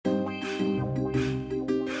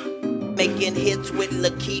Making hits with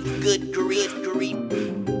Lakeith, good grief.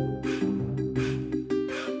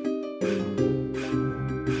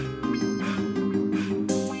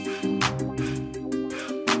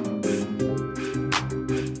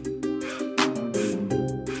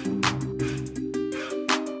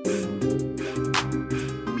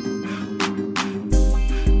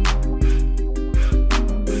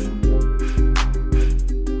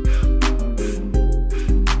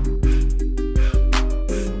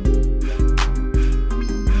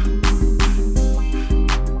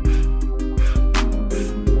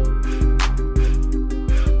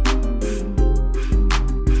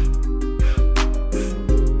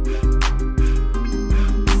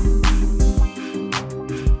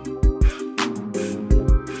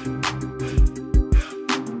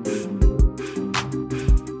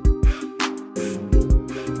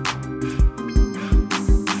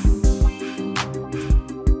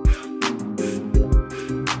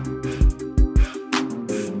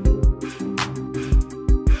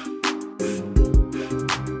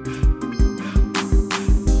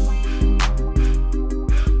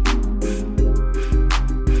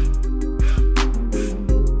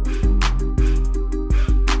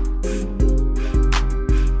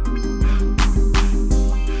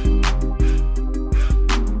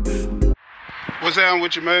 What's happening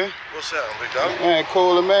with you, man? What's happening, big dog? Man,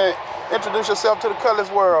 cool, man. Introduce yourself to the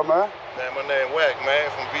Cutlass world, man. Man, my name Wack,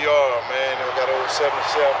 man, from BR, man. I got over 77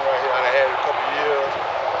 right here. I done had it a couple of years.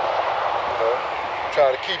 You know,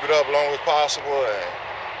 try to keep it up as long as possible. And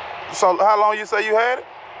So, how long you say you had it?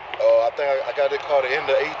 I think I got it called the end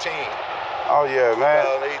of 18. Oh, yeah, man.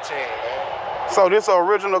 2018, man. So, this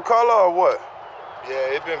original color or what?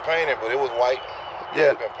 Yeah, it been painted, but it was white.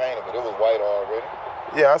 Yeah. It been painted, but it was white already.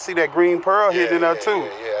 Yeah, I see that green pearl hitting in there, too.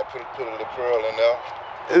 Yeah, I put a little pearl in there.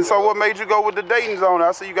 And so what made you go with the Dayton's on there?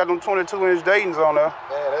 I see you got them 22-inch Dayton's on there.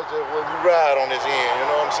 Man, that's just what we ride on this end, you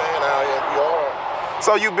know what I'm saying? Out here in BR.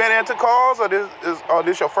 So you been into cars, or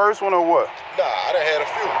this your first one, or what? Nah, I done had a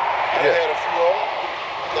few. I done had a few of them.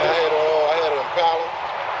 I had an Impala.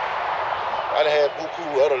 I done had buku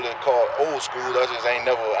other little cars, old school. I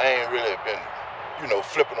ain't really been, you know,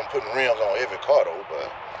 flipping them, putting rims on every car though,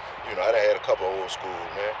 but you know, I done had a couple of old school,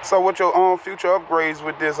 man. So what your future upgrades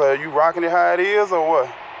with this? Are you rocking it how it is, or what?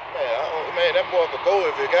 Man, that boy could go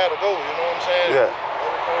if it gotta go, you know what I'm saying? Yeah.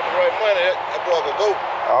 With the right money, that boy could go.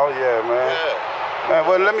 Oh yeah, man. Yeah. Man,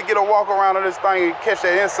 well, let me get a walk around of this thing and catch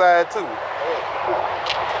that inside too.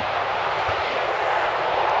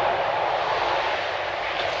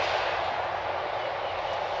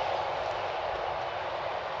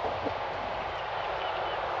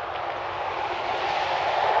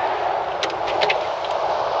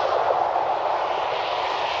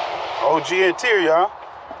 OG interior, huh?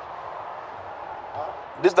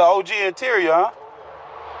 This the OG interior, huh?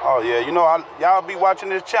 Oh yeah, you know, y'all be watching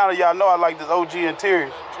this channel, y'all know I like this OG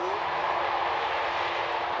interior.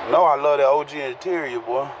 No, I love that OG interior,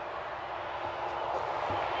 boy.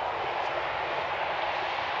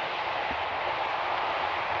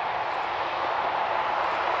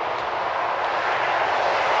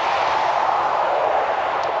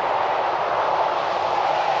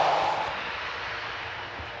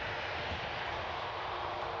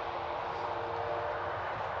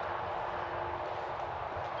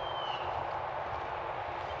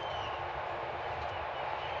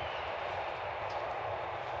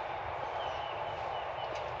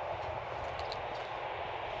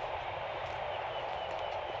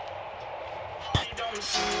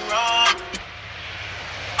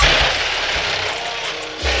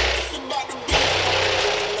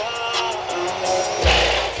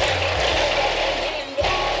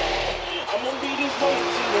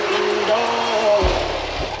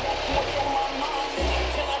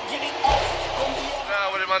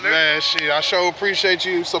 Man, shit, I sure appreciate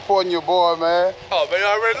you supporting your boy, man. Oh, man, you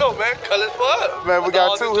already know, man. Colors for us. Man, we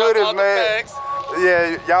got 2 hoodies, man.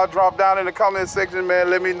 Yeah, y'all drop down in the comment section, man.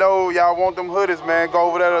 Let me know y'all want them hoodies, man. Go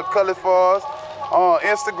over there to Cutlass for us. On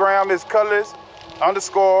Instagram is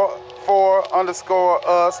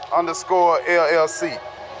Cutlass_for_us_LLC.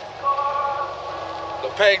 The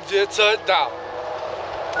pack just touched down.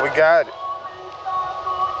 We got it.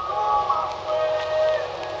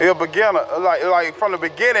 He a beginner, like from the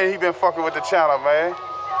beginning, he been fucking with the channel, man.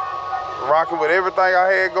 Rocking with everything I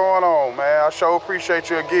had going on, man. I sure appreciate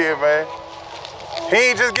you again, man. He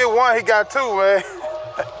ain't just get 1, he got 2, man.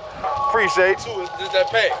 Appreciate you. 2 is just that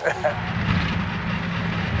pack.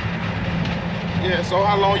 Yeah, so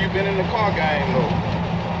how long you been in the car game, though?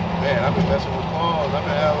 Man, I've been messing with cars. I've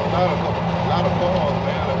been having a lot of cars,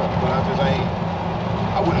 man. But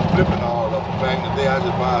I wouldn't flip it all up. Back in the day, I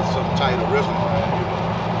just buy some tighter rhythm, man. You know.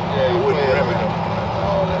 Yeah, I wouldn't rim it up and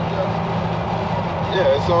all that stuff.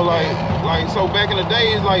 Yeah, so so back in the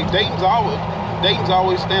days, like Dayton's always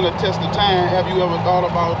stand a test of time. Have you ever thought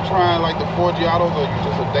about trying like the 4Giatos, or you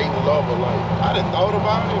just a Dayton lover? Like, I done thought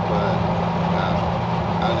about it, but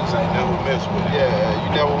I just ain't never messed with it. yeah, you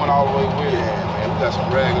never went all the way with it. Yeah, man, we got some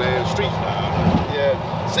regular ass streets now. Yeah.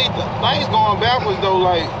 See, things going backwards though,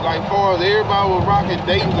 like far as everybody was rocking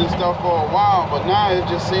Dayton's and stuff for a while, but now it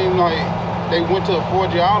just seemed like they went to the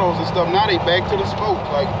 4Giatos and stuff. Now they back to the spokes.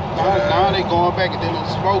 Like now they going back, and then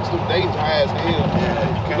those spokes, them Dayton's high as hell. Yeah,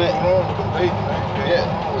 you can't go wrong with them Dayton,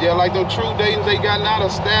 man. Yeah, like them true Dayton's they got now,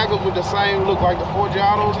 the staggers with the same look like the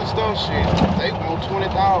 4Giatos and stuff. Shit, they want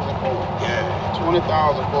 20,000 for them. Yeah. 20,000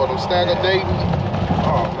 for them stagger Dayton's.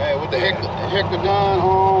 Oh man, with the hectagon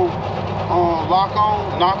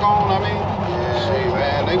knock on. I mean, Yeah, shit,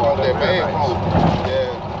 man, they want that bag on.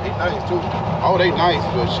 Yeah. They nice too. Oh, they nice,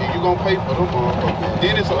 but shit, you gonna pay for them motherfuckers.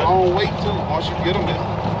 Then it's a long wait too. Once you get them,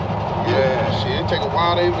 shit, it take a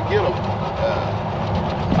while to even get them.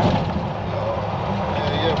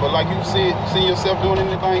 Yeah, but like you see yourself doing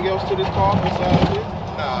anything else to this car besides this?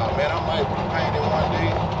 Nah, man, I might repaint it one day.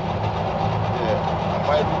 Yeah. I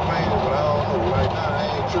might repaint it, but I don't know. Right now, I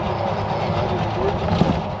ain't tripping on it, man. I just working.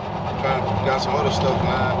 Got some other stuff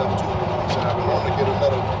lined up too, you know what I'm saying? I've been wanting to give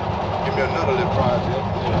me another little project.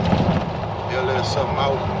 Yeah, let something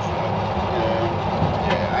out, you know.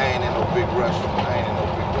 Yeah, I ain't in no big rush for it.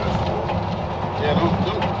 Yeah,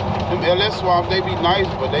 them LS swaps, they be nice,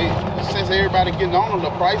 but since everybody getting on them, the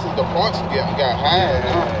prices, the parts got high.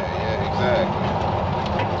 Yeah, exactly.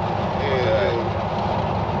 Yeah.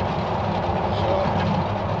 So,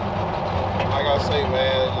 like I say,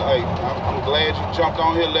 man, like I'm glad you jumped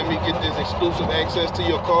on here. Let me get this exclusive access to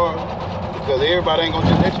your car, because everybody ain't gonna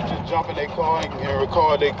just let you just jump in their car and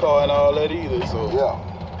record their car and all that either. So Yeah.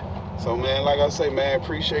 So man, like I say, man,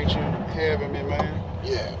 appreciate you having me, man.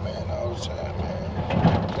 Yeah, man, all the time,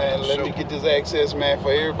 man. Man, let me get this access, man,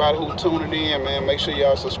 for everybody who tuning in, man. Make sure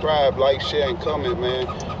y'all subscribe, like, share, and comment, man.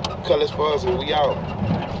 Cutlass for us, and we out.